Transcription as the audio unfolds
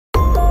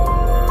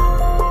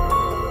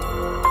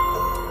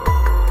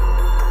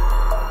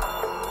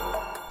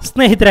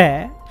ಸ್ನೇಹಿತರೆ,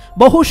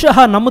 ಬಹುಶಃ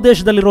ನಮ್ಮ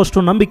ದೇಶದಲ್ಲಿರೋಷ್ಟು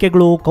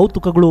ನಂಬಿಕೆಗಳು,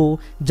 ಕೌತುಕಗಳು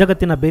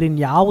ಜಗತ್ತಿನ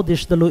ಬೇರಿನ್ಯಾವ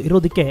ದೇಶದಲ್ಲೂ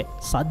ಇರೋದಕ್ಕೆ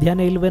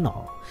ಸಾಧ್ಯನೇ ಇಲ್ವೇನೋ.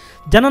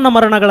 ಜನನ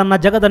ಮರಣಗಳನ್ನು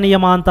ಜಗದ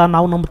ನಿಯಮ ಅಂತ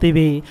ನಾವು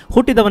ನಂಬ್ತೀವಿ.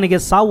 ಹುಟ್ಟಿದವನಿಗೆ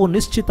ಸಾವು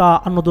ನಿಶ್ಚಿತ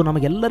ಅನ್ನೋದು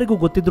ನಮಗೆಲ್ಲರಿಗೂ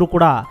ಗೊತ್ತಿದ್ರೂ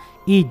ಕೂಡ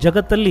ಈ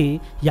ಜಗತ್ತಲ್ಲಿ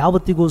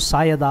ಯಾವತ್ತಿಗೂ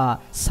ಸಾಯದ,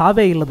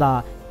 ಸಾವೇ ಇಲ್ಲದ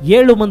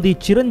 7 ಮಂದಿ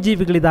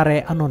ಚಿರಂಜೀವಿಗಳಿದ್ದಾರೆ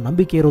ಅನ್ನೋ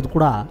ನಂಬಿಕೆ ಇರೋದು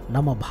ಕೂಡ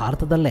ನಮ್ಮ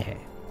ಭಾರತದಲ್ಲೇ.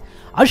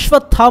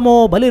 ಅಶ್ವತ್ಥಾಮೋ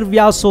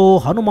ಬಲಿರ್ವ್ಯಾಸೋ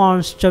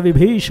ಹನುಮಾಂಶ್ಚ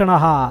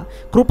ವಿಭೀಷಣಃ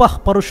ಕೃಪಃ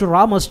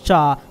ಪರಶುರಾಮಶ್ಚ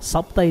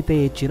ಸಪ್ತೈತೆ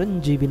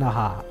ಚಿರಂಜೀವಿನಃ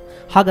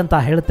ಹಾಗಂತ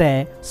ಹೇಳುತ್ತೆ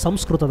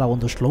ಸಂಸ್ಕೃತದ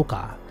ಒಂದು ಶ್ಲೋಕ.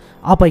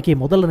 ಆ ಪೈಕಿ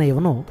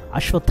ಮೊದಲನೆಯವನು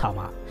ಅಶ್ವತ್ಥಾಮ.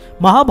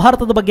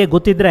 ಮಹಾಭಾರತದ ಬಗ್ಗೆ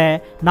ಗೊತ್ತಿದ್ರೆ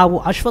ನಾವು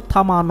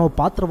ಅಶ್ವತ್ಥಾಮ ಅನ್ನೋ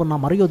ಪಾತ್ರವನ್ನು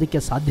ಮರೆಯೋದಕ್ಕೆ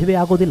ಸಾಧ್ಯವೇ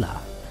ಆಗೋದಿಲ್ಲ.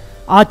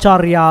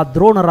 ಆಚಾರ್ಯ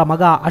ದ್ರೋಣರ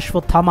ಮಗ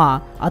ಅಶ್ವತ್ಥಾಮ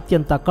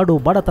ಅತ್ಯಂತ ಕಡು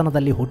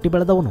ಬಡತನದಲ್ಲಿ ಹುಟ್ಟಿ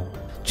ಬೆಳೆದವನು.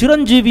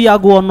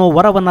 ಚಿರಂಜೀವಿಯಾಗು ಅನ್ನೋ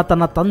ವರವನ್ನು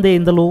ತನ್ನ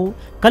ತಂದೆಯಿಂದಲೂ,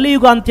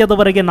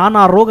 ಕಲಿಯುಗಾಂತ್ಯದವರೆಗೆ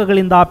ನಾನಾ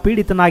ರೋಗಗಳಿಂದ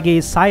ಪೀಡಿತನಾಗಿ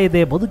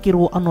ಸಾಯದೆ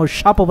ಬದುಕಿರು ಅನ್ನೋ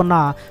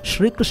ಶಾಪವನ್ನು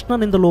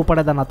ಶ್ರೀಕೃಷ್ಣನಿಂದಲೂ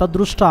ಪಡೆದ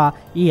ನತದೃಷ್ಟ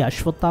ಈ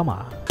ಅಶ್ವತ್ಥಾಮ.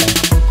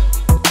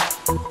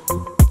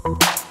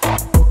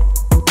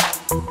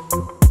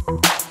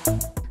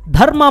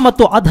 ಧರ್ಮ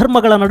ಮತ್ತು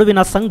ಅಧರ್ಮಗಳ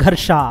ನಡುವಿನ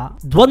ಸಂಘರ್ಷ,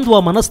 ದ್ವಂದ್ವ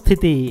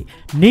ಮನಸ್ಥಿತಿ,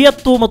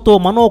 ನಿಯತ್ತು ಮತ್ತು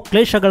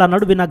ಮನೋಕ್ಲೇಶಗಳ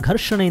ನಡುವಿನ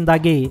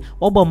ಘರ್ಷಣೆಯಿಂದಾಗಿ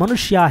ಒಬ್ಬ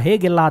ಮನುಷ್ಯ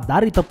ಹೇಗೆಲ್ಲ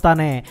ದಾರಿ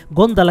ತಪ್ತಾನೆ,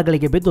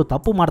 ಗೊಂದಲಗಳಿಗೆ ಬಿದ್ದು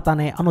ತಪ್ಪು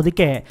ಮಾಡ್ತಾನೆ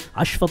ಅನ್ನೋದಕ್ಕೆ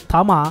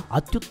ಅಶ್ವತ್ಥಾಮ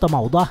ಅತ್ಯುತ್ತಮ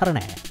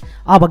ಉದಾಹರಣೆ.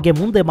 ಆ ಬಗ್ಗೆ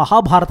ಮುಂದೆ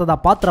ಮಹಾಭಾರತದ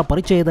ಪಾತ್ರ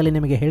ಪರಿಚಯದಲ್ಲಿ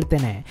ನಿಮಗೆ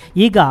ಹೇಳ್ತೇನೆ.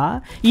 ಈಗ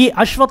ಈ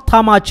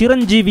ಅಶ್ವತ್ಥಾಮ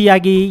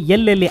ಚಿರಂಜೀವಿಯಾಗಿ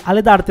ಎಲ್ಲೆಲ್ಲಿ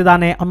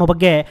ಅಲೆದಾಡ್ತಿದ್ದಾನೆ ಅನ್ನೋ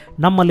ಬಗ್ಗೆ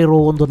ನಮ್ಮಲ್ಲಿರೋ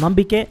ಒಂದು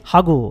ನಂಬಿಕೆ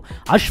ಹಾಗೂ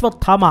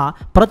ಅಶ್ವತ್ಥಾಮ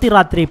ಪ್ರತಿ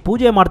ರಾತ್ರಿ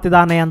ಪೂಜೆ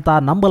ಮಾಡ್ತಿದ್ದಾನೆ ಅಂತ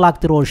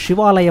ನಂಬಲಾಗ್ತಿರೋ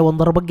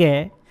ಶಿವಾಲಯವೊಂದರ ಬಗ್ಗೆ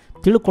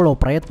ತಿಳ್ಕೊಳ್ಳೋ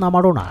ಪ್ರಯತ್ನ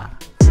ಮಾಡೋಣ.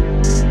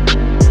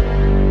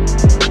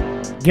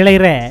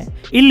 ಗೆಳೆಯರೇ,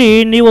 ಇಲ್ಲಿ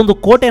ನೀವೊಂದು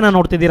ಕೋಟೆನ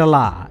ನೋಡ್ತಿದ್ದೀರಲ್ಲ,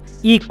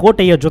 ಈ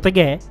ಕೋಟೆಯ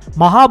ಜೊತೆಗೆ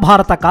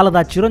ಮಹಾಭಾರತ ಕಾಲದ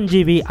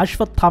ಚಿರಂಜೀವಿ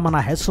ಅಶ್ವತ್ಥಾಮನ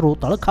ಹೆಸರು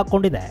ತಳಕು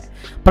ಹಾಕ್ಕೊಂಡಿದೆ.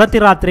 ಪ್ರತಿ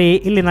ರಾತ್ರಿ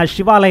ಇಲ್ಲಿನ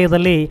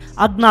ಶಿವಾಲಯದಲ್ಲಿ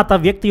ಅಜ್ಞಾತ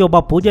ವ್ಯಕ್ತಿಯೊಬ್ಬ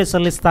ಪೂಜೆ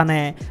ಸಲ್ಲಿಸ್ತಾನೆ.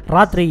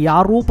 ರಾತ್ರಿ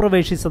ಯಾರೂ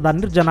ಪ್ರವೇಶಿಸದ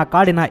ನಿರ್ಜನ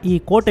ಕಾಡಿನ ಈ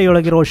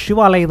ಕೋಟೆಯೊಳಗಿರೋ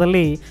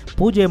ಶಿವಾಲಯದಲ್ಲಿ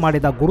ಪೂಜೆ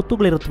ಮಾಡಿದ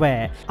ಗುರುತುಗಳಿರುತ್ತವೆ.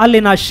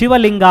 ಅಲ್ಲಿನ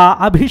ಶಿವಲಿಂಗ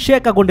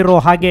ಅಭಿಷೇಕಗೊಂಡಿರೋ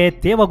ಹಾಗೆ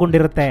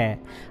ತೇವಗೊಂಡಿರುತ್ತೆ.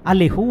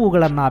 ಅಲ್ಲಿ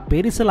ಹೂವುಗಳನ್ನು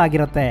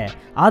ಪೇರಿಸಲಾಗಿರುತ್ತೆ.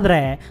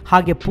 ಆದರೆ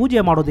ಹಾಗೆ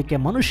ಪೂಜೆ ಮಾಡೋದಕ್ಕೆ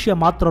ಮನುಷ್ಯ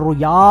ಮಾತ್ರರು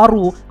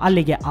ಯಾರೂ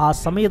ಅಲ್ಲಿಗೆ ಆ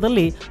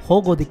ಸಮಯದಲ್ಲಿ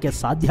ಹೋಗೋದಕ್ಕೆ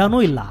ಸಾಧ್ಯನೂ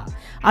ಇಲ್ಲ.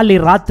 ಅಲ್ಲಿ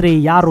ರಾತ್ರಿ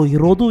ಯಾರೂ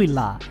ಇರೋದೂ ಇಲ್ಲ.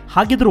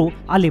 ಹಾಗಿದ್ರೂ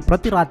ಅಲ್ಲಿ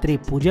ಪ್ರತಿ ರಾತ್ರಿ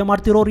ಪೂಜೆ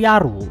ಮಾಡ್ತಿರೋರು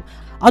ಯಾರು?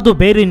 ಅದು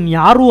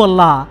ಬೇರಿನ್ಯಾರೂ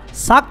ಅಲ್ಲ,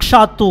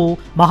 ಸಾಕ್ಷಾತ್ತು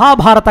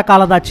ಮಹಾಭಾರತ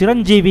ಕಾಲದ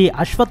ಚಿರಂಜೀವಿ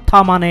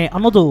ಅಶ್ವತ್ಥಾಮನೇ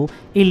ಅನ್ನೋದು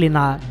ಇಲ್ಲಿನ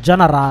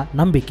ಜನರ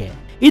ನಂಬಿಕೆ.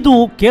 ಇದು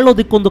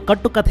ಕೇಳೋದಿಕ್ಕೊಂದು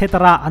ಕಟ್ಟುಕಥೆ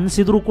ಥರ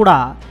ಅನಿಸಿದ್ರೂ ಕೂಡ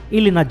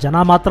ಇಲ್ಲಿನ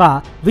ಜನ ಮಾತ್ರ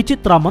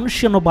ವಿಚಿತ್ರ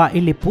ಮನುಷ್ಯನೊಬ್ಬ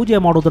ಇಲ್ಲಿ ಪೂಜೆ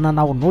ಮಾಡೋದನ್ನು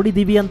ನಾವು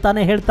ನೋಡಿದ್ದೀವಿ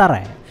ಅಂತಾನೆ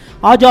ಹೇಳ್ತಾರೆ.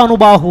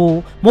 ಆಜಾನುಬಾಹು,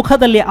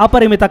 ಮುಖದಲ್ಲಿ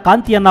ಅಪರಿಮಿತ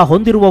ಕಾಂತಿಯನ್ನು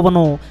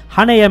ಹೊಂದಿರುವವನು,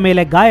 ಹಣೆಯ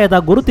ಮೇಲೆ ಗಾಯದ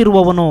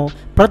ಗುರುತಿರುವವನು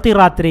ಪ್ರತಿ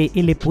ರಾತ್ರಿ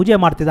ಇಲ್ಲಿ ಪೂಜೆ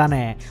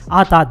ಮಾಡ್ತಿದ್ದಾನೆ.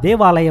 ಆತ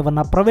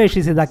ದೇವಾಲಯವನ್ನು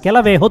ಪ್ರವೇಶಿಸಿದ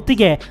ಕೆಲವೇ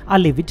ಹೊತ್ತಿಗೆ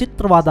ಅಲ್ಲಿ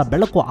ವಿಚಿತ್ರವಾದ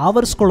ಬೆಳಕು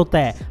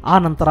ಆವರಿಸಿಕೊಳ್ಳುತ್ತೆ. ಆ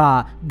ನಂತರ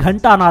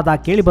ಘಂಟಾನಾದ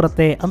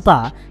ಕೇಳಿಬರುತ್ತೆ ಅಂತ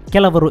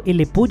ಕೆಲವರು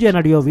ಇಲ್ಲಿ ಪೂಜೆ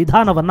ನಡೆಯೋ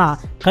ವಿಧಾನವನ್ನು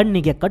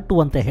ಕಣ್ಣಿಗೆ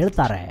ಕಟ್ಟುವಂತೆ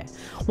ಹೇಳ್ತಾರೆ.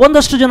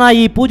 ಒಂದಷ್ಟು ಜನ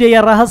ಈ ಪೂಜೆಯ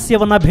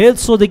ರಹಸ್ಯವನ್ನು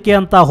ಭೇದಿಸೋದಿಕ್ಕೆ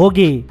ಅಂತ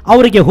ಹೋಗಿ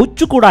ಅವರಿಗೆ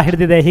ಹುಚ್ಚು ಕೂಡ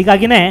ಹಿಡಿದಿದೆ.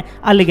 ಹೀಗಾಗಿನೇ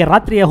ಅಲ್ಲಿಗೆ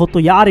ರಾತ್ರಿಯ ಹೊತ್ತು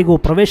ಯಾರಿಗೂ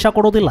ಪ್ರವೇಶ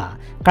ಕೊಡೋದಿಲ್ಲ.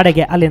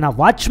 ಕಡೆಗೆ ಅಲ್ಲಿನ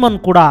ವಾಚ್ಮನ್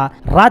ಕೂಡ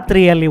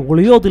ರಾತ್ರಿಯಲ್ಲಿ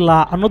ಉಳಿಯೋದಿಲ್ಲ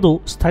ಅನ್ನೋದು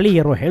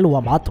ಸ್ಥಳೀಯರು ಹೇಳುವ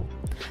ಮಾತು.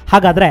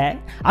 ಹಾಗಾದರೆ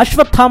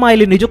ಅಶ್ವತ್ಥಾಮ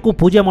ಇಲ್ಲಿ ನಿಜಕ್ಕೂ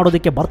ಪೂಜೆ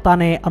ಮಾಡೋದಕ್ಕೆ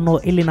ಬರ್ತಾನೆ ಅನ್ನೋ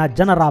ಇಲ್ಲಿನ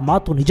ಜನರ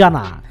ಮಾತು ನಿಜಾನ?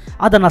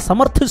 ಅದನ್ನು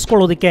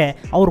ಸಮರ್ಥಿಸ್ಕೊಳ್ಳೋದಕ್ಕೆ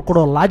ಅವರು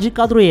ಕೊಡೋ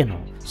ಲಾಜಿಕ್ ಆದರೂ ಏನು?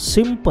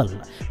 ಸಿಂಪಲ್.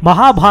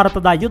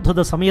 ಮಹಾಭಾರತದ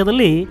ಯುದ್ಧದ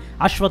ಸಮಯದಲ್ಲಿ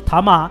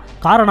ಅಶ್ವತ್ಥಾಮ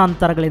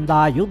ಕಾರಣಾಂತರಗಳಿಂದ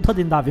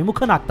ಯುದ್ಧದಿಂದ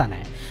ವಿಮುಖನಾಗ್ತಾನೆ.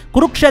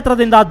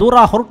 ಕುರುಕ್ಷೇತ್ರದಿಂದ ದೂರ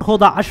ಹೊರಟು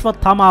ಹೋದ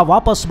ಅಶ್ವತ್ಥಾಮ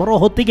ವಾಪಸ್ ಬರೋ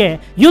ಹೊತ್ತಿಗೆ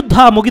ಯುದ್ಧ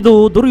ಮುಗಿದು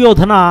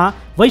ದುರ್ಯೋಧನ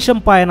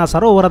ವೈಶಂಪಾಯನ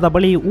ಸರೋವರದ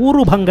ಬಳಿ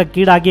ಊರು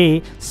ಭಂಗಕ್ಕೀಡಾಗಿ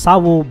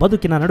ಸಾವು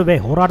ಬದುಕಿನ ನಡುವೆ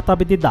ಹೋರಾಡ್ತಾ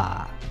ಬಿದ್ದಿದ್ದ.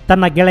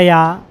 ತನ್ನ ಗೆಳೆಯ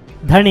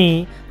ಧಣಿ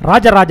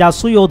ರಾಜರಾಜ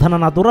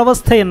ಸುಯೋಧನನ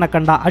ದುರವಸ್ಥೆಯನ್ನು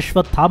ಕಂಡ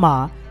ಅಶ್ವತ್ಥಾಮ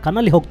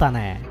ಕಣ್ಣಲ್ಲಿ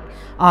ಹೋಗ್ತಾನೆ.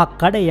 ಆ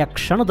ಕಡೆಯ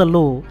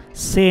ಕ್ಷಣದಲ್ಲೂ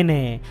ಸೇನೆ,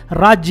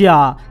 ರಾಜ್ಯ,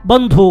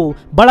 ಬಂಧು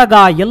ಬಳಗ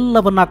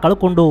ಎಲ್ಲವನ್ನ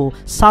ಕಳ್ಕೊಂಡು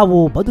ಸಾವು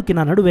ಬದುಕಿನ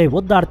ನಡುವೆ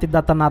ಒದ್ದಾಡ್ತಿದ್ದ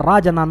ತನ್ನ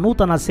ರಾಜನ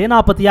ನೂತನ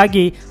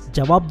ಸೇನಾಪತಿಯಾಗಿ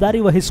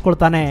ಜವಾಬ್ದಾರಿ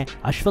ವಹಿಸಿಕೊಳ್ತಾನೆ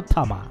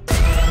ಅಶ್ವತ್ಥಾಮ.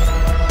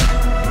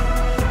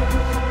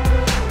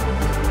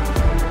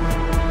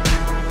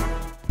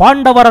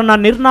 ಪಾಂಡವರನ್ನ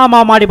ನಿರ್ನಾಮ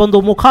ಮಾಡಿ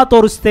ಬಂದು ಮುಖ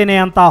ತೋರಿಸ್ತೇನೆ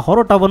ಅಂತ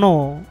ಹೊರಟವನು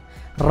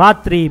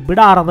ರಾತ್ರಿ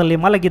ಬಿಡಾರದಲ್ಲಿ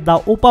ಮಲಗಿದ್ದ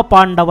ಉಪ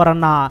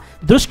ಪಾಂಡವರನ್ನ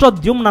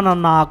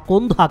ದೃಷ್ಟದ್ಯುಮ್ನನನ್ನ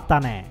ಕೊಂದು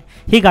ಹಾಕ್ತಾನೆ.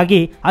 ಹೀಗಾಗಿ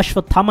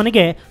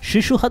ಅಶ್ವತ್ಥಾಮನಿಗೆ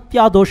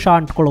ಶಿಶುಹತ್ಯಾ ದೋಷ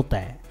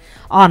ಅಂಟ್ಕೊಳ್ಳುತ್ತೆ.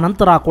 ಆ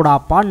ನಂತರ ಕೂಡ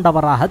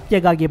ಪಾಂಡವರ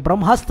ಹತ್ಯೆಗಾಗಿ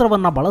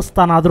ಬ್ರಹ್ಮಾಸ್ತ್ರವನ್ನು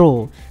ಬಳಸ್ತಾನಾದರೂ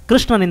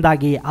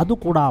ಕೃಷ್ಣನಿಂದಾಗಿ ಅದು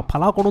ಕೂಡ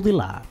ಫಲ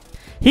ಕೊಡುವುದಿಲ್ಲ.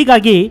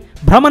 ಹೀಗಾಗಿ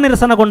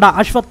ಭ್ರಮನಿರಸನಗೊಂಡ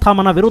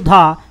ಅಶ್ವತ್ಥಾಮನ ವಿರುದ್ಧ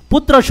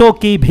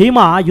ಪುತ್ರಶೋಕಿ ಭೀಮ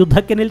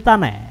ಯುದ್ಧಕ್ಕೆ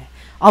ನಿಲ್ತಾನೆ.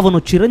 ಅವನು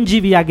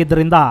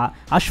ಚಿರಂಜೀವಿಯಾಗಿದ್ದರಿಂದ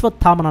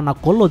ಅಶ್ವತ್ಥಾಮನನ್ನು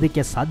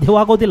ಕೊಲ್ಲೋದಿಕ್ಕೆ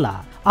ಸಾಧ್ಯವಾಗೋದಿಲ್ಲ.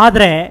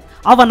 ಆದರೆ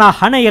ಅವನ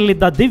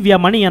ಹಣೆಯಲ್ಲಿದ್ದ ದಿವ್ಯ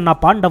ಮಣಿಯನ್ನು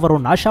ಪಾಂಡವರು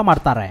ನಾಶ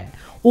ಮಾಡ್ತಾರೆ.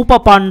 ಉಪ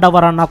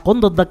ಪಾಂಡವರನ್ನು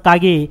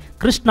ಕೊಂದದ್ದಕ್ಕಾಗಿ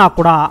ಕೃಷ್ಣ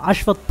ಕೂಡ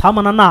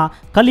ಅಶ್ವತ್ಥಾಮನನ್ನು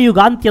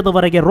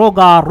ಕಲಿಯುಗಾಂತ್ಯದವರೆಗೆ ರೋಗ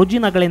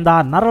ರುಜಿನಗಳಿಂದ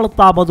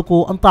ನರಳುತ್ತಾ ಬದುಕು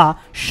ಅಂತ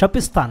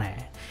ಶಪಿಸ್ತಾನೆ.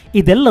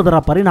 ಇದೆಲ್ಲದರ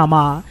ಪರಿಣಾಮ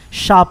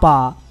ಶಾಪ,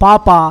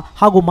 ಪಾಪ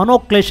ಹಾಗೂ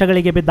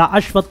ಮನೋಕ್ಲೇಶಗಳಿಗೆ ಬಿದ್ದ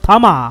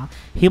ಅಶ್ವತ್ಥಾಮ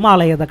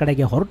ಹಿಮಾಲಯದ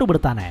ಕಡೆಗೆ ಹೊರಟು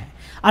ಬಿಡ್ತಾನೆ.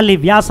 ಅಲ್ಲಿ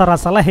ವ್ಯಾಸರ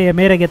ಸಲಹೆಯ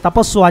ಮೇರೆಗೆ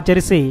ತಪಸ್ಸು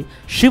ಆಚರಿಸಿ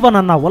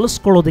ಶಿವನನ್ನು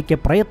ಒಲಿಸ್ಕೊಳ್ಳೋದಕ್ಕೆ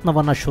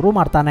ಪ್ರಯತ್ನವನ್ನು ಶುರು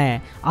ಮಾಡ್ತಾನೆ.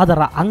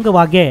 ಅದರ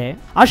ಅಂಗವಾಗಿ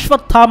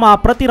ಅಶ್ವತ್ಥಾಮ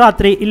ಪ್ರತಿ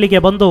ರಾತ್ರಿ ಇಲ್ಲಿಗೆ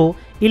ಬಂದು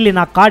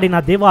ಇಲ್ಲಿನ ಕಾಡಿನ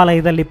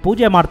ದೇವಾಲಯದಲ್ಲಿ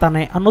ಪೂಜೆ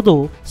ಮಾಡ್ತಾನೆ ಅನ್ನೋದು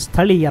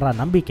ಸ್ಥಳೀಯರ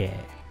ನಂಬಿಕೆ.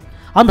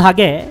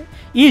 ಅಂದಹಾಗೆ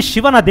ಈ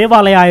ಶಿವನ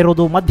ದೇವಾಲಯ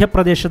ಇರೋದು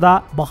ಮಧ್ಯಪ್ರದೇಶದ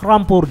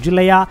ಬಹ್ರಾಂಪುರ್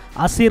ಜಿಲ್ಲೆಯ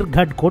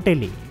ಅಸೀರ್ಗಢ್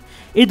ಕೋಟೆಯಲ್ಲಿ.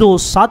 ಇದು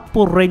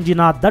ಸಾತ್ಪುರ್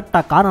ರೇಂಜಿನ ದಟ್ಟ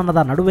ಕಾನನದ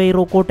ನಡುವೆ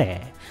ಇರೋ ಕೋಟೆ.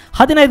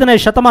 15ನೇ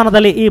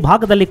ಶತಮಾನದಲ್ಲಿ ಈ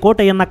ಭಾಗದಲ್ಲಿ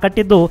ಕೋಟೆಯನ್ನು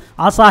ಕಟ್ಟಿದ್ದು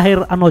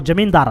ಅಸಾಹಿರ್ ಅನ್ನೋ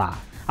ಜಮೀನ್ದಾರ.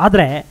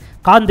 ಆದರೆ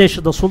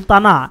ಖಾನ್ದೇಶದ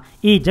ಸುಲ್ತಾನ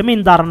ಈ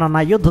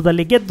ಜಮೀನ್ದಾರನನ್ನು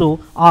ಯುದ್ಧದಲ್ಲಿ ಗೆದ್ದು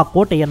ಆ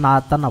ಕೋಟೆಯನ್ನು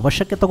ತನ್ನ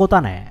ವಶಕ್ಕೆ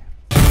ತಗೋತಾನೆ.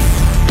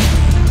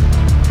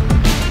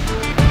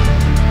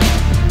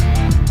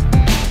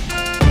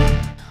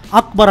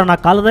 ಅಕ್ಬರನ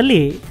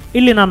ಕಾಲದಲ್ಲಿ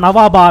ಇಲ್ಲಿನ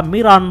ನವಾಬ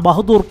ಮೀರಾನ್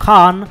ಬಹದ್ದೂರ್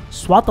ಖಾನ್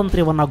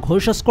ಸ್ವಾತಂತ್ರ್ಯವನ್ನು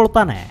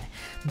ಘೋಷಿಸಿಕೊಳ್ತಾನೆ.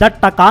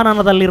 ದಟ್ಟ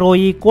ಕಾನನದಲ್ಲಿರೋ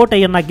ಈ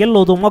ಕೋಟೆಯನ್ನು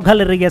ಗೆಲ್ಲೋದು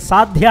ಮೊಘಲರಿಗೆ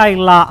ಸಾಧ್ಯ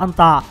ಇಲ್ಲ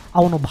ಅಂತ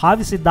ಅವನು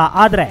ಭಾವಿಸಿದ್ದ.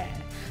 ಆದರೆ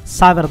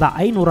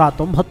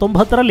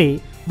 1599ರಲ್ಲಿ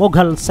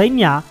ಮೊಘಲ್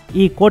ಸೈನ್ಯ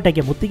ಈ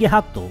ಕೋಟೆಗೆ ಮುತ್ತಿಗೆ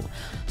ಹಾಕ್ತು.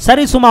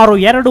 ಸರಿಸುಮಾರು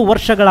 2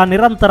 ವರ್ಷಗಳ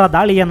ನಿರಂತರ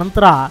ದಾಳಿಯ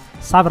ನಂತರ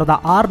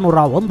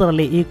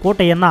 1601ರಲ್ಲಿ ಈ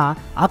ಕೋಟೆಯನ್ನು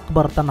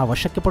ಅಕ್ಬರ್ ತನ್ನ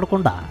ವಶಕ್ಕೆ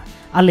ಪಡ್ಕೊಂಡ.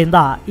 ಅಲ್ಲಿಂದ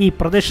ಈ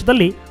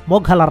ಪ್ರದೇಶದಲ್ಲಿ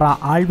ಮೊಘಲರ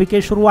ಆಳ್ವಿಕೆ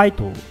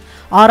ಶುರುವಾಯಿತು.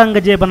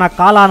 ಔರಂಗಜೇಬನ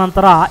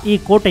ಕಾಲಾನಂತರ ಈ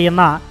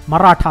ಕೋಟೆಯನ್ನು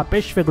ಮರಾಠ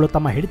ಪೇಶ್ವೆಗಳು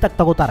ತಮ್ಮ ಹಿಡಿತಕ್ಕೆ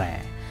ತಗೋತಾರೆ.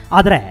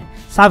 ಆದರೆ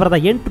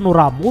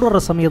 1803ರ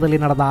ಸಮಯದಲ್ಲಿ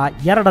ನಡೆದ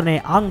 2ನೇ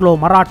ಆಂಗ್ಲೋ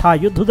ಮರಾಠ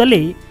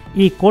ಯುದ್ಧದಲ್ಲಿ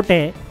ಈ ಕೋಟೆ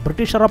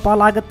ಬ್ರಿಟಿಷರ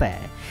ಪಾಲಾಗುತ್ತೆ.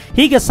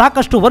 ಹೀಗೆ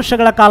ಸಾಕಷ್ಟು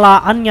ವರ್ಷಗಳ ಕಾಲ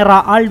ಅನ್ಯರ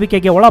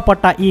ಆಳ್ವಿಕೆಗೆ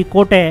ಒಳಪಟ್ಟ ಈ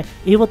ಕೋಟೆ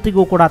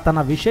ಇವತ್ತಿಗೂ ಕೂಡ ತನ್ನ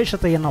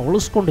ವಿಶೇಷತೆಯನ್ನು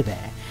ಉಳಿಸ್ಕೊಂಡಿದೆ.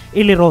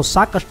 ಇಲ್ಲಿರೋ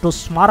ಸಾಕಷ್ಟು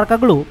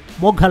ಸ್ಮಾರಕಗಳು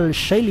ಮೊಘಲ್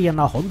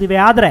ಶೈಲಿಯನ್ನು ಹೊಂದಿವೆ.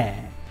 ಆದರೆ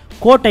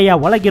ಕೋಟೆಯ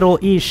ಒಳಗಿರೋ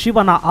ಈ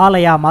ಶಿವನ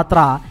ಆಲಯ ಮಾತ್ರ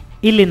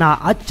ಇಲ್ಲಿನ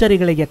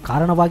ಅಚ್ಚರಿಗಳಿಗೆ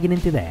ಕಾರಣವಾಗಿ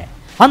ನಿಂತಿದೆ.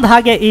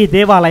 ಅಂದಹಾಗೆ ಈ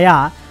ದೇವಾಲಯ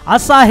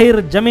ಅಸಾಹಿರ್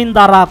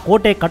ಜಮೀನ್ದಾರ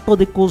ಕೋಟೆ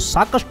ಕಟ್ಟೋದಿಕ್ಕೂ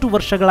ಸಾಕಷ್ಟು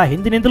ವರ್ಷಗಳ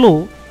ಹಿಂದಿನಿಂದಲೂ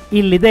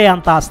ಇಲ್ಲಿದೆ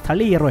ಅಂತ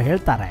ಸ್ಥಳೀಯರು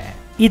ಹೇಳ್ತಾರೆ.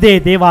 ಇದೇ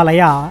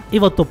ದೇವಾಲಯ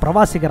ಇವತ್ತು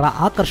ಪ್ರವಾಸಿಗರ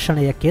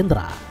ಆಕರ್ಷಣೆಯ ಕೇಂದ್ರ.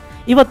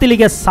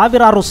 ಇವತ್ತಿಲ್ಲಿಗೆ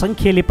ಸಾವಿರಾರು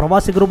ಸಂಖ್ಯೆಯಲ್ಲಿ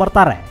ಪ್ರವಾಸಿಗರು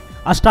ಬರ್ತಾರೆ.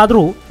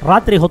 ಅಷ್ಟಾದರೂ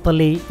ರಾತ್ರಿ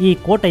ಹೊತ್ತಲ್ಲಿ ಈ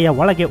ಕೋಟೆಯ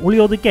ಒಳಗೆ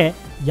ಉಳಿಯೋದಕ್ಕೆ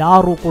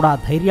ಯಾರೂ ಕೂಡ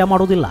ಧೈರ್ಯ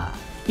ಮಾಡೋದಿಲ್ಲ.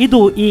 ಇದು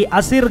ಈ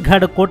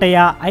ಅಸೀರ್ಗಢ್ ಕೋಟೆಯ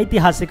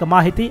ಐತಿಹಾಸಿಕ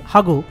ಮಾಹಿತಿ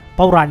ಹಾಗೂ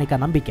ಪೌರಾಣಿಕ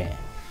ನಂಬಿಕೆ.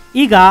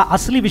 ಈಗ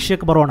ಅಸಲಿ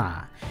ವಿಷಯಕ್ಕೆ ಬರೋಣ.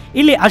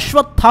 ಇಲ್ಲಿ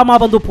ಅಶ್ವತ್ಥಾಮ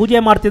ಬಂದು ಪೂಜೆ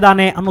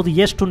ಮಾಡ್ತಿದ್ದಾನೆ ಅನ್ನೋದು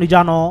ಎಷ್ಟು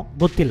ನಿಜಾನೋ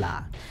ಗೊತ್ತಿಲ್ಲ.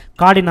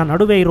 ಕಾಡಿನ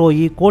ನಡುವೆ ಇರೋ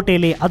ಈ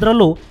ಕೋಟೆಯಲ್ಲಿ,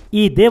 ಅದರಲ್ಲೂ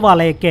ಈ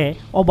ದೇವಾಲಯಕ್ಕೆ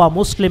ಒಬ್ಬ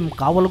ಮುಸ್ಲಿಂ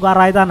ಕಾವಲುಗಾರ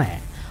ಇದ್ದಾನೆ.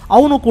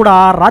 ಅವನು ಕೂಡ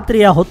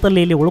ರಾತ್ರಿಯ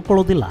ಹೊತ್ತಲ್ಲಿ ಇಲ್ಲಿ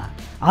ಉಳ್ಕೊಳ್ಳೋದಿಲ್ಲ.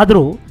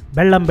 ಆದರೂ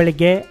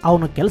ಬೆಳ್ಳಂಬೆಳಿಗ್ಗೆ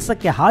ಅವನು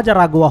ಕೆಲಸಕ್ಕೆ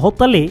ಹಾಜರಾಗುವ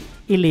ಹೊತ್ತಲ್ಲಿ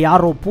ಇಲ್ಲಿ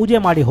ಯಾರೋ ಪೂಜೆ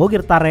ಮಾಡಿ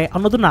ಹೋಗಿರ್ತಾರೆ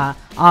ಅನ್ನೋದನ್ನ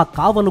ಆ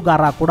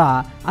ಕಾವಲುಗಾರ ಕೂಡ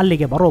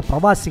ಅಲ್ಲಿಗೆ ಬರೋ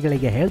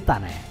ಪ್ರವಾಸಿಗಳಿಗೆ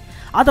ಹೇಳ್ತಾನೆ.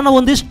 ಅದನ್ನು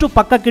ಒಂದಿಷ್ಟು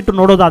ಪಕ್ಕಕ್ಕಿಟ್ಟು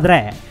ನೋಡೋದಾದರೆ,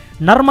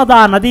 ನರ್ಮದಾ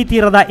ನದಿ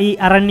ತೀರದ ಈ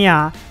ಅರಣ್ಯ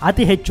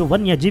ಅತಿ ಹೆಚ್ಚು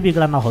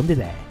ವನ್ಯಜೀವಿಗಳನ್ನು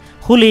ಹೊಂದಿದೆ.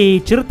 ಹುಲಿ,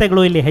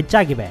 ಚಿರತೆಗಳು ಇಲ್ಲಿ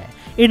ಹೆಚ್ಚಾಗಿವೆ.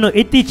 ಇನ್ನು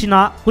ಇತ್ತೀಚಿನ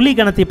ಹುಲಿ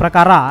ಗಣತಿ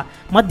ಪ್ರಕಾರ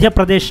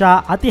ಮಧ್ಯಪ್ರದೇಶ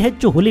ಅತಿ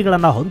ಹೆಚ್ಚು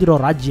ಹುಲಿಗಳನ್ನು ಹೊಂದಿರೋ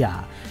ರಾಜ್ಯ.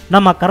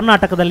 ನಮ್ಮ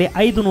ಕರ್ನಾಟಕದಲ್ಲಿ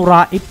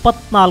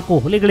 524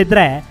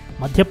 ಹುಲಿಗಳಿದ್ದರೆ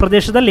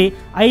ಮಧ್ಯಪ್ರದೇಶದಲ್ಲಿ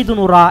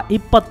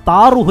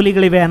 526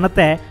 ಹುಲಿಗಳಿವೆ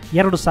ಅನ್ನತ್ತೆ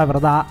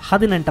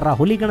 2018ರ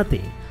ಹುಲಿ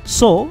ಗಣತಿ.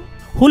 ಸೊ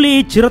ಹುಲಿ,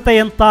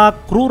 ಚಿರತೆಯಂಥ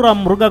ಕ್ರೂರ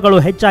ಮೃಗಗಳು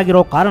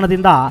ಹೆಚ್ಚಾಗಿರೋ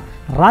ಕಾರಣದಿಂದ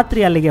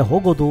ರಾತ್ರಿ ಅಲ್ಲಿಗೆ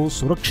ಹೋಗೋದು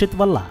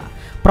ಸುರಕ್ಷಿತವಲ್ಲ.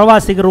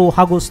 ಪ್ರವಾಸಿಗರು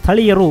ಹಾಗೂ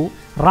ಸ್ಥಳೀಯರು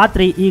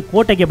ರಾತ್ರಿ ಈ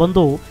ಕೋಟೆಗೆ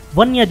ಬಂದು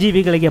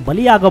ವನ್ಯಜೀವಿಗಳಿಗೆ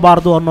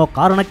ಬಲಿಯಾಗಬಾರದು ಅನ್ನೋ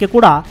ಕಾರಣಕ್ಕೆ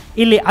ಕೂಡ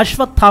ಇಲ್ಲಿ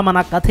ಅಶ್ವತ್ಥಾಮನ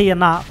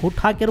ಕಥೆಯನ್ನ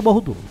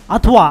ಹುಟ್ಟಾಕಿರಬಹುದು.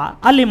 ಅಥವಾ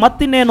ಅಲ್ಲಿ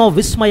ಮತ್ತಿನ್ನೇನೋ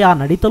ವಿಸ್ಮಯ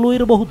ನಡೀತಲೂ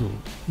ಇರಬಹುದು.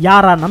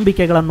 ಯಾರ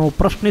ನಂಬಿಕೆಗಳನ್ನು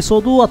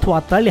ಪ್ರಶ್ನಿಸೋದು ಅಥವಾ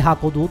ತಳ್ಳಿ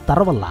ಹಾಕೋದು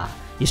ತರವಲ್ಲ.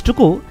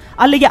 ಇಷ್ಟಕ್ಕೂ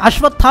ಅಲ್ಲಿಗೆ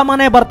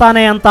ಅಶ್ವತ್ಥಾಮನೇ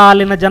ಬರ್ತಾನೆ ಅಂತ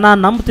ಅಲ್ಲಿನ ಜನ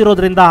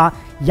ನಂಬ್ತಿರೋದ್ರಿಂದ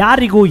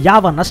ಯಾರಿಗೂ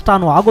ಯಾವ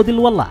ನಷ್ಟನೂ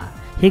ಆಗೋದಿಲ್ವಲ್ಲ.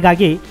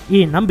 ಹೀಗಾಗಿ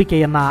ಈ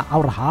ನಂಬಿಕೆಯನ್ನು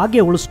ಅವರು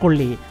ಹಾಗೆ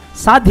ಉಳಿಸ್ಕೊಳ್ಳಿ.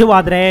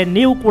 ಸಾಧ್ಯವಾದರೆ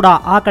ನೀವು ಕೂಡ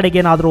ಆ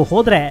ಕಡೆಗೇನಾದರೂ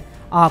ಹೋದರೆ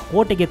ಆ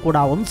ಕೋಟೆಗೆ ಕೂಡ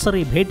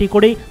ಒಂದ್ಸರಿ ಭೇಟಿ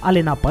ಕೊಡಿ.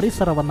 ಅಲ್ಲಿನ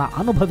ಪರಿಸರವನ್ನು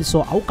ಅನುಭವಿಸೋ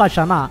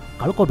ಅವಕಾಶನ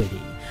ಕಳ್ಕೋಬೇಡಿ.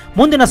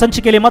 ಮುಂದಿನ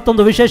ಸಂಚಿಕೆಯಲ್ಲಿ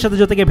ಮತ್ತೊಂದು ವಿಶೇಷದ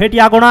ಜೊತೆಗೆ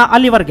ಭೇಟಿಯಾಗೋಣ.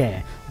 ಅಲ್ಲಿವರೆಗೆ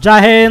ಜೈ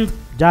ಹಿಂದ್,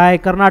 ಜೈ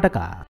ಕರ್ನಾಟಕ.